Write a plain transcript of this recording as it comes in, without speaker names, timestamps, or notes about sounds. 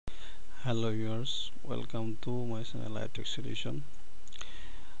Hello viewers, welcome to my channel itechsolution.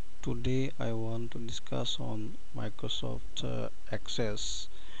 Today I want to discuss on Microsoft Access,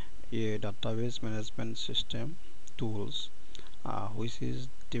 a database management system tools, which is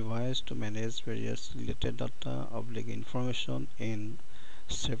device to manage various related data, information in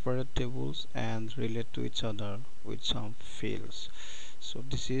separate tables and relate to each other with some fields. So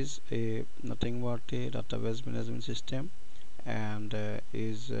this is a nothing but a database management system and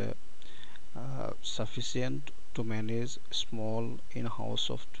is sufficient to manage small in-house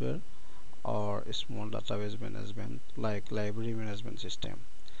software or small database management like library management system.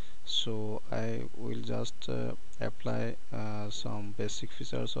 So I will just apply some basic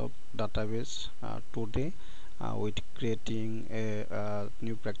features of database today with creating a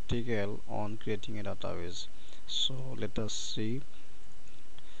new practical on creating a database. So let us see.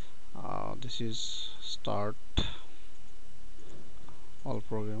 This is start all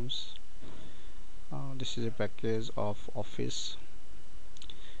programs. This is a package of Office,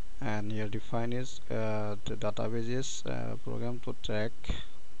 and here define is the databases program to track,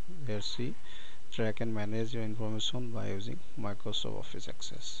 here see, track and manage your information by using Microsoft Office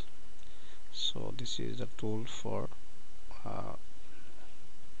Access. So this is the tool for uh,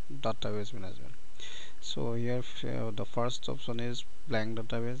 database management. So here the first option is blank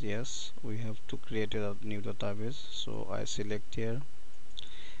database. Yes, we have to create a new database, so I select here,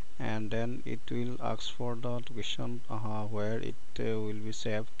 and then it will ask for the location where it will be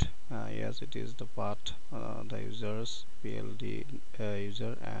saved. Yes, it is the path, the users PLD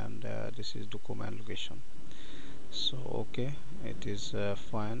user, and this is document location. So okay, it is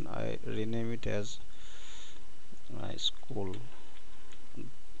fine. I rename it as school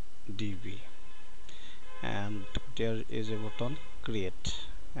DB, and there is a button create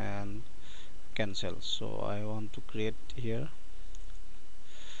and cancel. So I want to create here.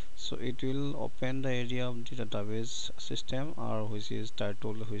 So it will open the area of the database system, or which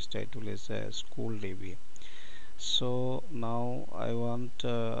title is school DB. So now I want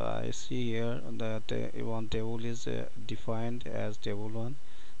I see here that one table is defined as table 1,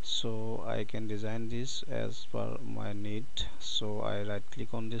 so I can design this as per my need. So I right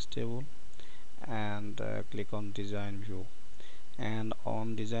click on this table and click on design view, and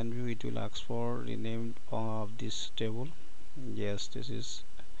on design view it will ask for rename of this table. Yes, this is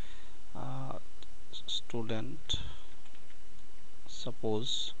student.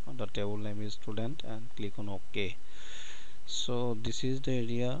 Suppose the table name is student, and click on OK. So this is the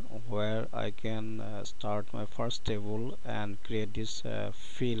area where I can start my first table and create these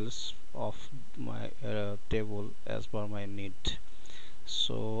fields of my table as per my need.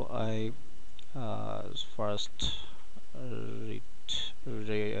 So I first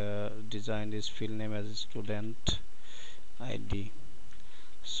design this field name as student ID.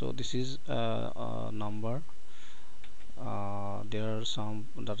 So this is number. There are some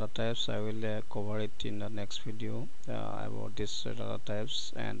data types. I will cover it in the next video about this data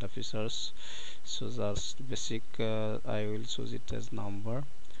types and the features. So just basic, I will choose it as number,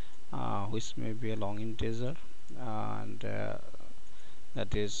 which may be a long integer, and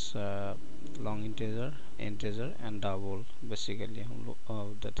that is long integer, and double. Basically,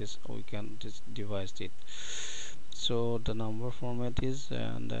 that is we can devise it. So the number format is,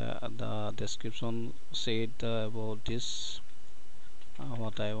 and the description said about this,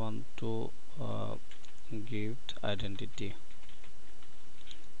 what I want to give identity.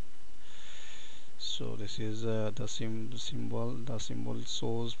 So this is the symbol. The symbol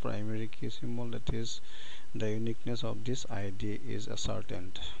shows primary key symbol, that is the uniqueness of this ID is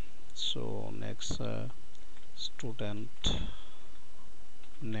ascertained. So next, student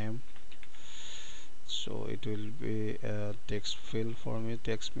name. So it will be a text field for me.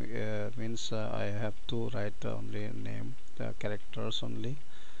 Text means I have to write only name, the characters only.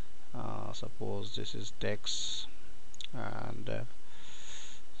 Suppose this is text, and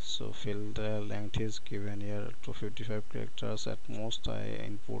so field length is given here 255 characters at most. I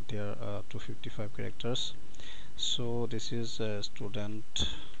input here 255 characters. So this is student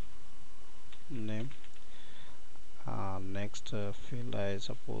name. Next field, I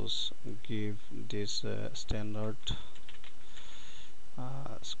suppose give this standard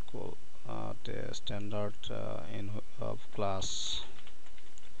school, the standard in of class.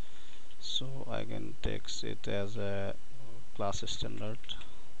 So I can text it as a class standard.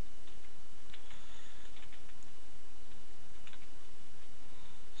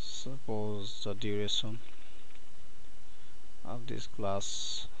 Suppose the duration of this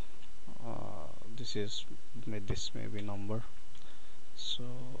class, this may be number. So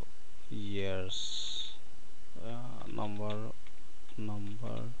years, number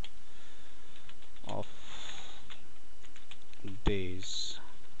of days,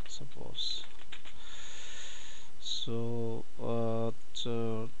 suppose. So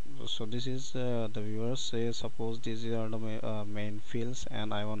this is the viewers say, suppose these are the main fields,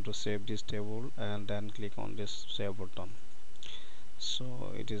 and I want to save this table, and then click on this save button.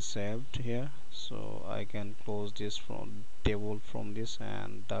 So it is saved here, so I can close this from table from this,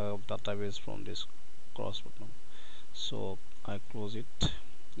 and the database from this cross button. So I close it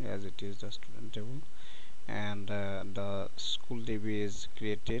as it is the student table, and the school DB is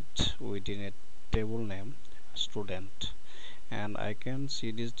created within a table name student, and I can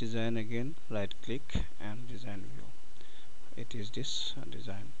see this design again. Right click and design view, it is this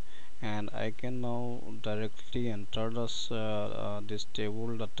design, and I can now directly enter this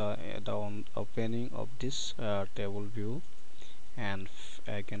table data, the opening of this table view, and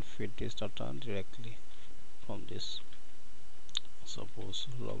I can feed this data directly from this. Suppose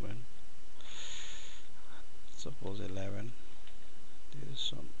 11, suppose 11, this is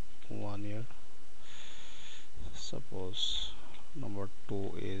some 1 year. Suppose number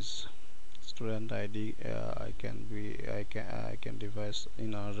 2 is student ID. I can devise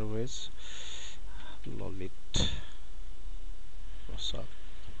in other ways. Lolit Prasad,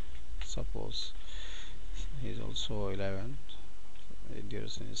 suppose is also 11,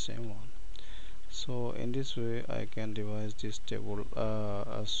 duration is same one. So in this way I can devise this table,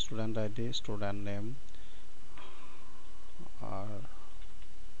 student ID, student name,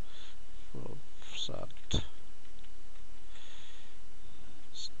 Prasad,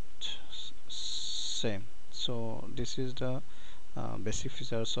 same. So this is the basic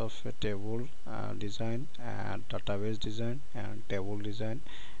features of a table design, and database design, and table design,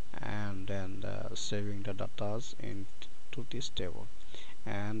 and then saving the datas into this table.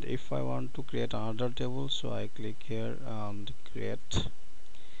 And if I want to create another table, so I click here on the create,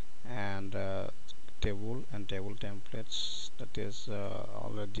 and table and table templates, that is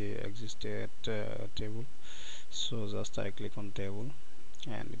already existed table. So just I click on table,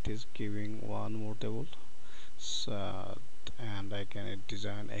 and it is giving one more table. So and I can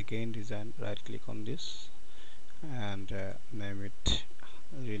design, right click on this, and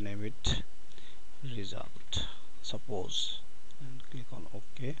rename it result, suppose, and click on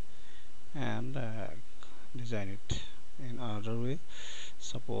OK, and design it in another way.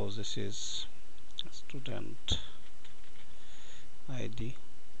 Suppose this is student ID,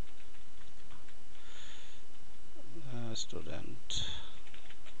 student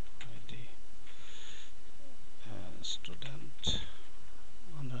ID, student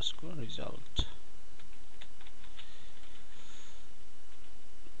underscore result,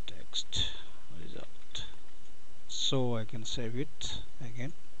 text result. So I can save it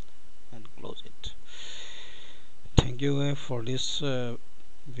again and close it. Thank you for this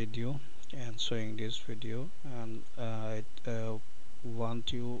video and showing this video, and I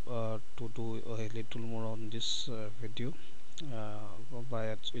want you to do a little more on this video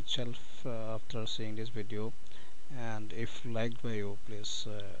by itself after seeing this video. And if liked by you, please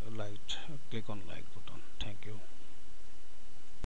click on like button. Thank you.